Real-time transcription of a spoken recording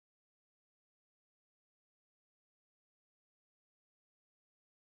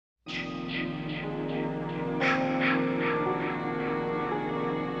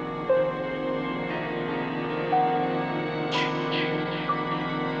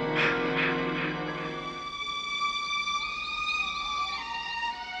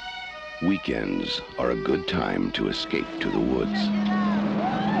Weekends are a good time to escape to the woods.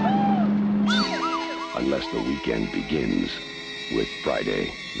 Unless the weekend begins with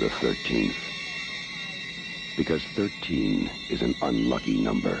Friday the 13th. Because 13 is an unlucky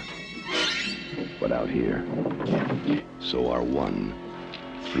number. But out here, so are 1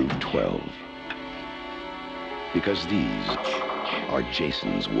 through 12. Because these are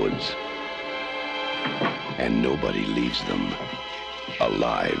Jason's woods. And nobody leaves them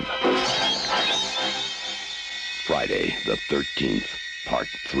alive. Friday the 13th, Part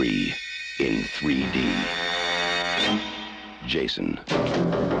 3, in 3D. Jason,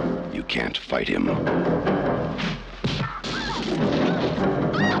 you can't fight him.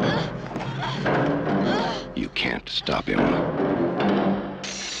 You can't stop him.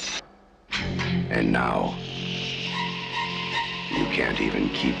 And now, you can't even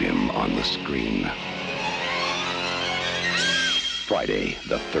keep him on the screen. Friday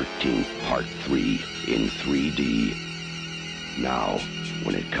the 13th, Part 3, in 3D. Now,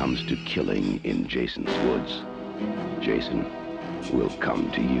 when it comes to killing in Jason's woods, Jason will come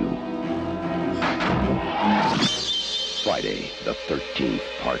to you. Friday the 13th,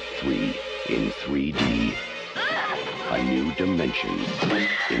 Part 3, in 3D. A new dimension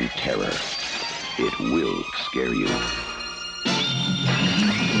in terror. It will scare you.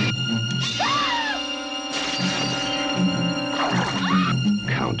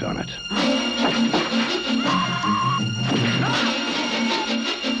 Count on it.